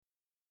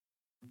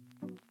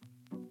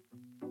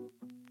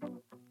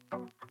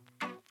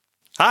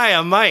Hi,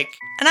 I'm Mike.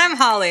 And I'm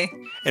Holly.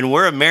 And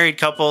we're a married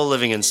couple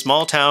living in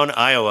small town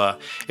Iowa.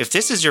 If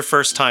this is your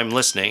first time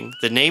listening,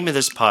 the name of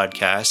this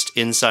podcast,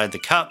 Inside the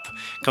Cup,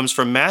 comes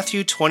from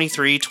Matthew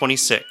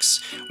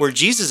 23:26, where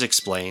Jesus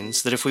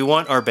explains that if we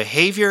want our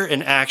behavior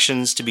and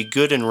actions to be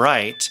good and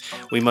right,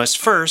 we must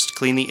first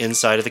clean the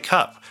inside of the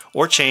cup,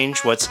 or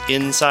change what's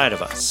inside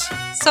of us.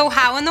 So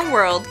how in the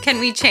world can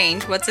we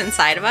change what's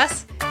inside of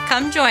us?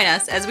 Come join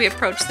us as we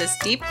approach this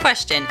deep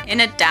question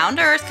in a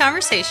down-to-earth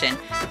conversation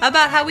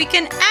about how we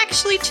can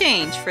actually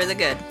change for the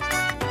good.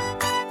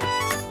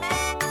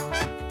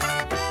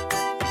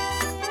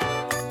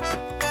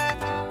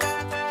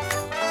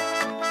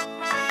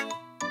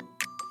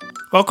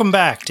 Welcome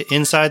back to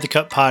Inside the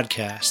Cup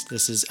podcast.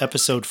 This is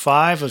episode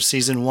 5 of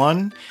season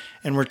 1,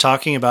 and we're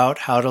talking about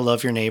how to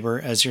love your neighbor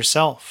as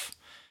yourself.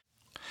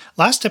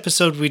 Last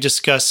episode, we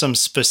discussed some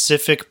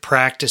specific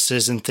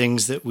practices and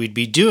things that we'd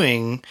be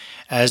doing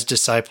as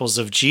disciples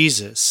of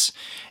Jesus.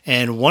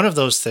 And one of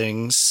those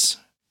things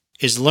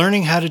is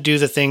learning how to do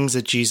the things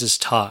that Jesus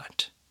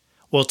taught.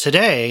 Well,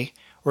 today,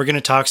 we're going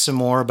to talk some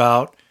more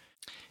about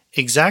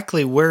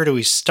exactly where do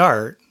we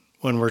start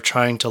when we're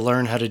trying to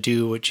learn how to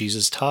do what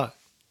Jesus taught.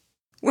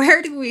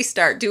 Where do we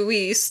start? Do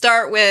we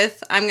start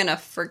with, I'm going to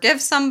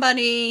forgive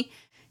somebody?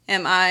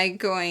 Am I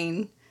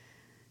going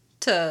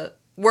to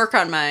work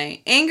on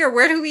my anger?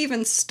 Where do we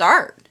even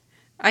start?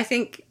 I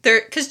think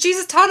because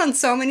Jesus taught on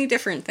so many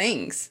different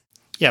things.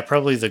 Yeah,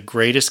 probably the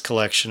greatest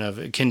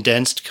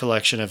condensed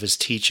collection of his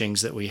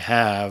teachings that we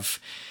have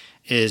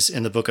is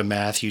in the book of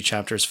Matthew,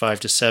 chapters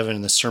 5-7,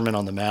 in the Sermon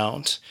on the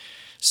Mount.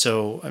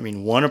 So,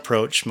 one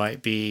approach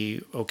might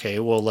be, okay,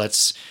 well,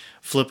 let's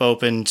flip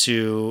open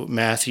to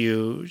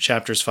Matthew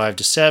chapters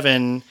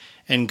 5-7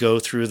 and go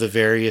through the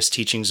various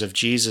teachings of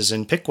Jesus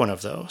and pick one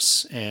of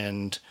those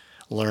and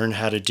learn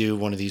how to do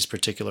one of these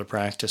particular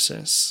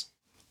practices.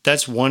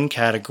 That's one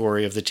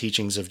category of the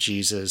teachings of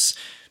Jesus,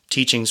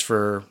 teachings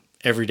for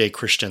everyday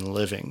Christian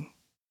living.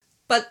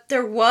 But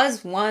there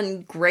was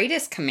one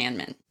greatest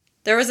commandment.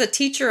 There was a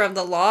teacher of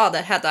the law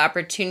that had the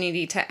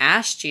opportunity to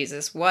ask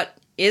Jesus, what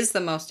is the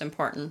most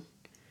important?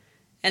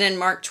 And in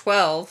Mark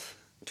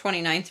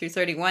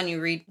 12:29-31, you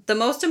read, "The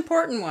most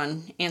important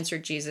one,"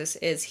 answered Jesus,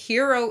 "is,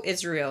 'Hear, O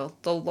Israel,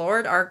 the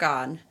Lord our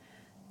God,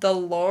 the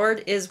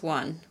Lord is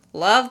one.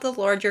 Love the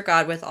Lord your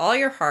God with all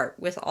your heart,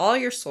 with all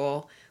your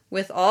soul,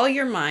 with all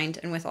your mind,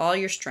 and with all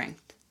your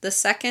strength. The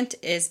second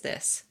is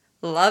this,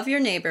 love your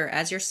neighbor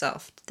as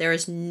yourself. There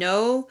is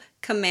no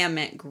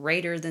commandment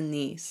greater than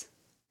these.'"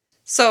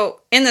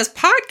 So in this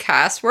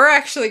podcast, we're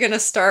actually going to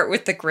start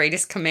with the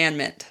greatest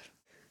commandment.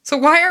 So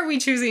why are we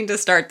choosing to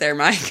start there,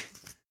 Mike?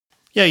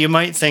 Yeah, you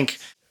might think,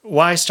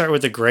 why start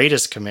with the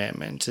greatest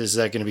commandment? Is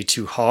that going to be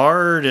too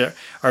hard?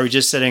 Are we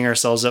just setting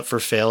ourselves up for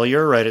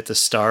failure right at the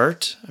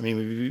start?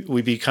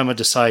 We become a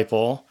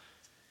disciple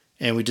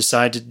and we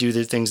decide to do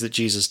the things that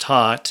Jesus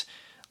taught.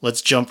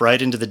 Let's jump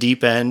right into the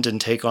deep end and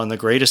take on the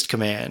greatest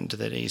command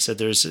that he said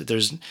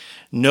there's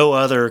no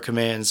other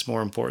commands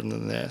more important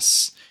than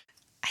this.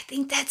 I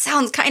think that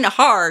sounds kind of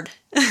hard.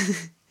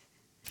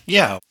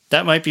 Yeah,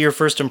 that might be your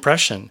first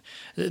impression.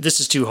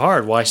 This is too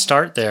hard. Why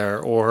start there?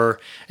 Or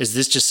is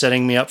this just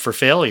setting me up for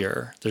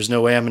failure? There's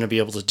no way I'm going to be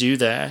able to do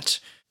that.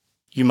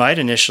 You might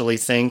initially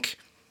think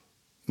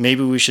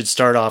maybe we should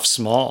start off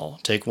small,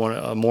 take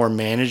a more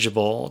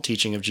manageable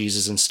teaching of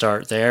Jesus and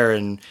start there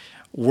and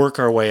work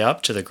our way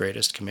up to the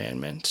greatest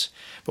commandment.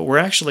 But we're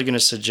actually going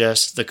to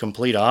suggest the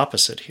complete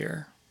opposite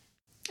here.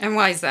 And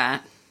why is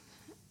that?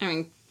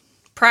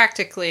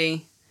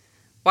 Practically,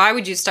 why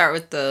would you start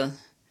with the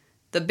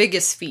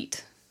biggest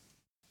feat?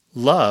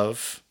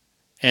 Love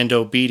and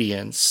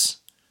obedience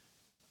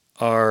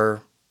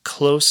are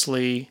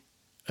closely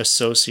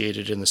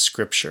associated in the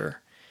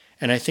scripture.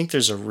 And I think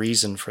there's a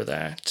reason for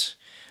that,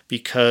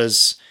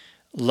 because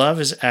love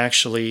is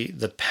actually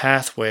the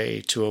pathway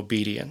to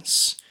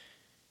obedience.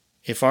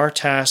 If our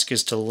task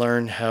is to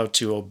learn how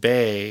to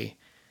obey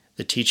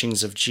the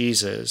teachings of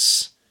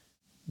Jesus,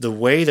 the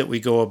way that we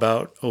go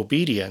about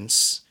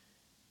obedience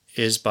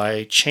is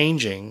by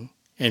changing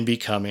and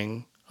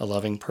becoming a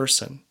loving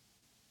person.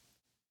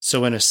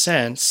 So in a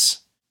sense,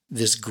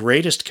 this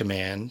greatest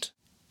command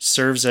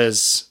serves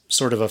as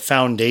sort of a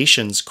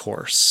foundations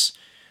course,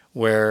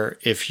 where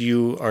if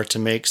you are to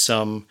make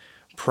some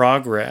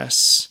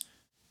progress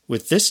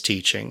with this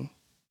teaching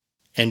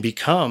and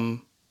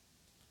become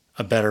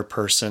a better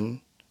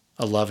person,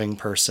 a loving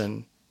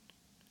person,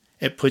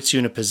 it puts you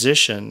in a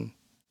position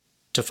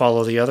to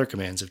follow the other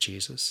commands of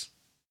Jesus.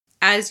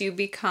 As you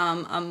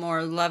become a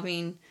more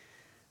loving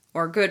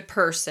or good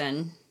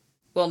person,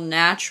 will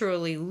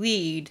naturally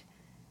lead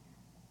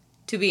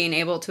to being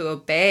able to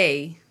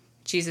obey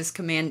Jesus'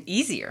 command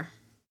easier.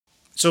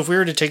 So if we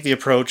were to take the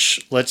approach,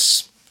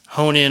 let's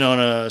hone in on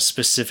a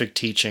specific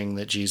teaching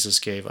that Jesus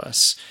gave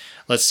us.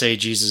 Let's say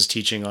Jesus'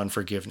 teaching on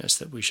forgiveness,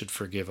 that we should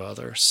forgive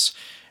others.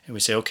 And we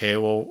say, okay,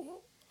 well,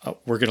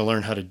 we're going to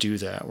learn how to do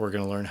that. We're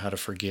going to learn how to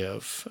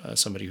forgive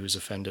somebody who's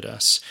offended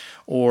us.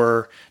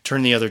 Or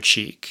turn the other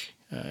cheek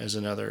is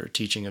another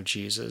teaching of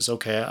Jesus.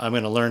 Okay, I'm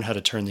going to learn how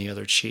to turn the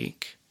other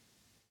cheek.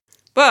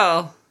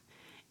 Well,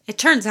 it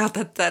turns out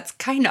that that's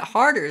kind of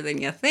harder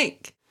than you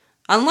think.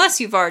 Unless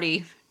you've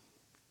already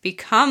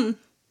become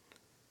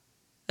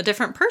a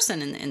different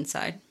person in the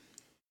inside.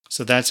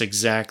 So that's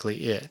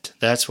exactly it.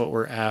 That's what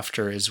we're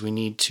after, is we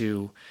need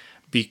to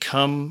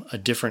become a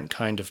different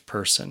kind of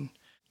person.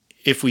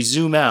 If we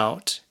zoom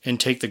out and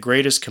take the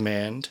greatest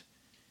command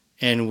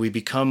and we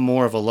become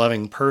more of a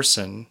loving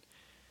person,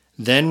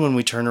 then when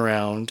we turn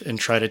around and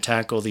try to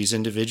tackle these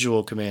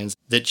individual commands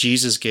that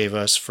Jesus gave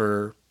us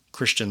for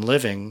Christian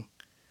living,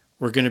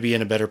 we're going to be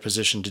in a better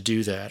position to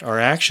do that. Our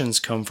actions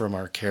come from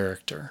our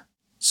character.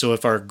 So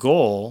if our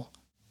goal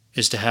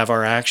is to have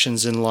our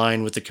actions in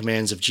line with the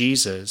commands of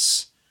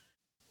Jesus,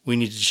 we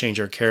need to change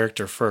our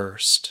character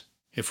first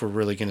if we're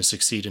really going to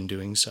succeed in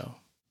doing so.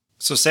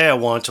 So say I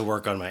want to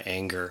work on my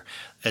anger,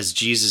 as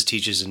Jesus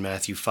teaches in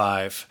Matthew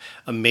 5.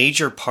 A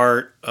major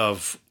part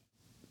of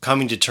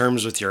coming to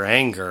terms with your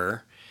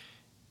anger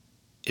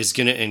is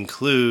going to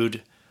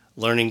include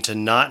learning to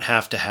not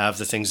have to have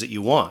the things that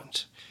you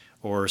want,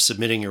 or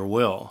submitting your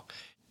will.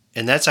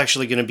 And that's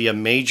actually going to be a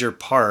major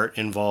part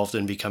involved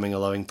in becoming a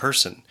loving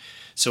person.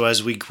 So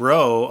as we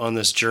grow on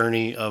this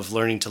journey of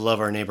learning to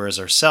love our neighbor as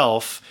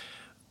ourselves,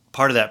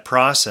 part of that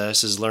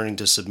process is learning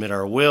to submit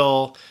our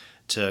will,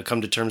 to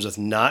come to terms with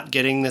not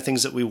getting the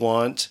things that we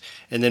want.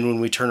 And then when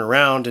we turn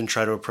around and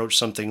try to approach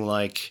something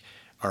like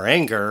our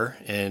anger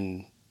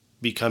and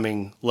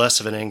becoming less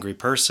of an angry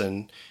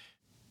person,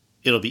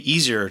 it'll be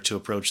easier to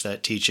approach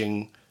that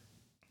teaching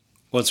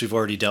once we've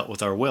already dealt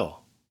with our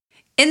will.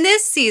 In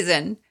this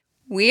season,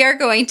 we are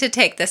going to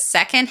take the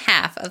second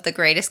half of the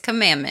greatest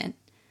commandment,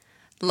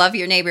 love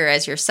your neighbor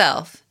as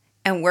yourself,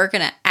 and we're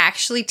going to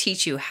actually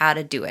teach you how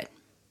to do it.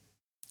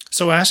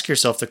 So ask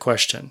yourself the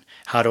question,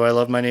 how do I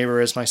love my neighbor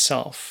as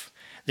myself?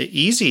 The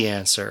easy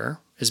answer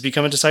is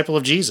become a disciple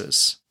of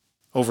Jesus.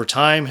 Over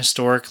time,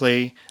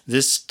 historically,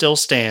 this still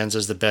stands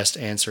as the best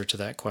answer to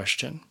that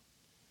question.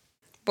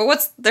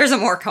 But there's a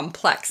more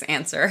complex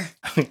answer.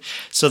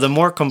 So the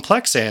more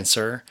complex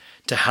answer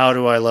to how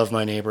do I love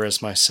my neighbor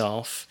as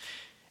myself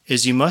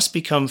is you must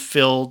become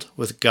filled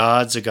with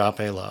God's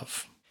agape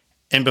love.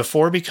 And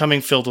before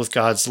becoming filled with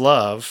God's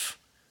love,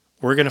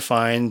 we're going to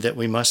find that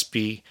we must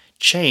be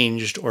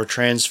changed or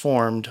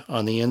transformed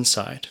on the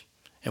inside.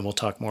 And we'll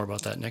talk more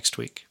about that next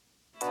week.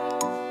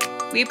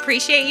 We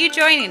appreciate you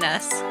joining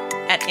us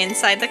at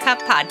Inside the Cup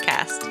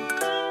Podcast.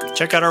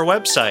 Check out our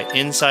website,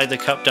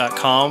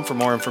 insidethecup.com, for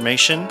more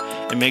information,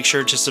 and make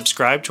sure to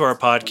subscribe to our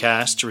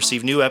podcast to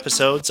receive new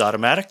episodes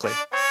automatically.